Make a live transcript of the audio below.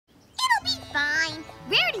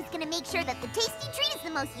to make sure that the Tasty Treat is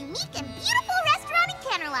the most unique and beautiful restaurant in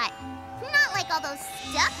Canterlot. Not like all those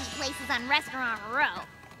stuffy places on Restaurant Row.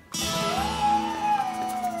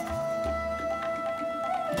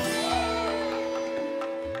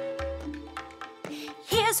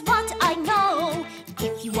 Here's what I know.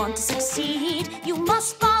 If you want to succeed, you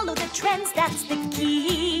must follow the trends, that's the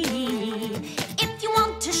key. If you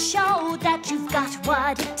want to show that you've got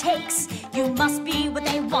what it takes, you must be what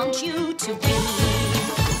they want you to be.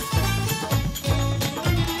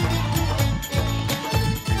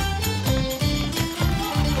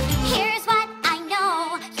 Here's what I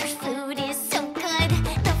know. Your food is so good.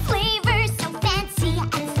 The flavor's so fancy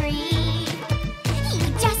and free. You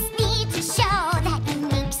just need to show that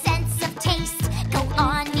unique sense of taste. Go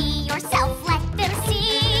on, be yourself, let them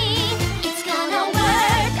see. It's gonna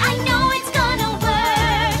work, I know it's gonna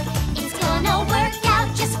work. It's gonna work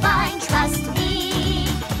out just fine, trust me.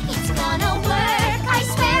 It's gonna work, I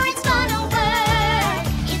swear it's gonna work.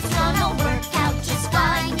 It's gonna work out just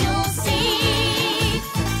fine, you'll see.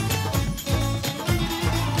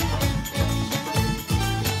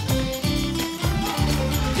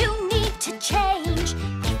 You need to change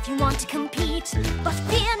if you want to compete. But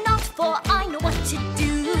fear not, for I know what to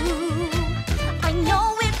do. I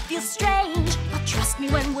know it feels strange, but trust me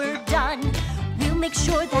when we're done, we'll make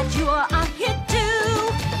sure that you're a hit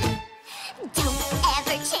too. Don't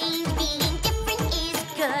ever change, being different is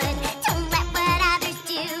good. Don't let what others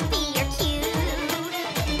do be your cue.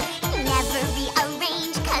 Never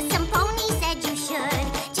rearrange, 'cause some pony said you should.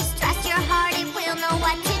 Just trust your heart, it will know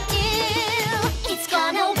what to do. It's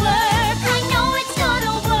gonna work, I know it's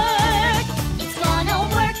gonna work. It's gonna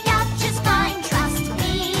work out just fine, trust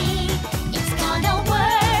me. It's gonna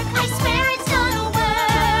work, I swear it's gonna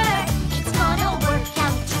work. It's gonna work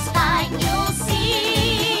out just fine, you'll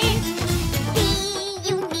see. Be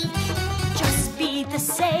unique, Just be the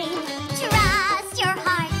same, trust your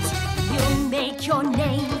heart. you'll make your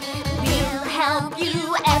name. We'll help you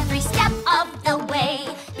every step of the way,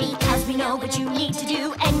 because we know what you need to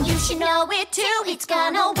do, and you should know it too. It's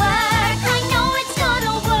gonna work.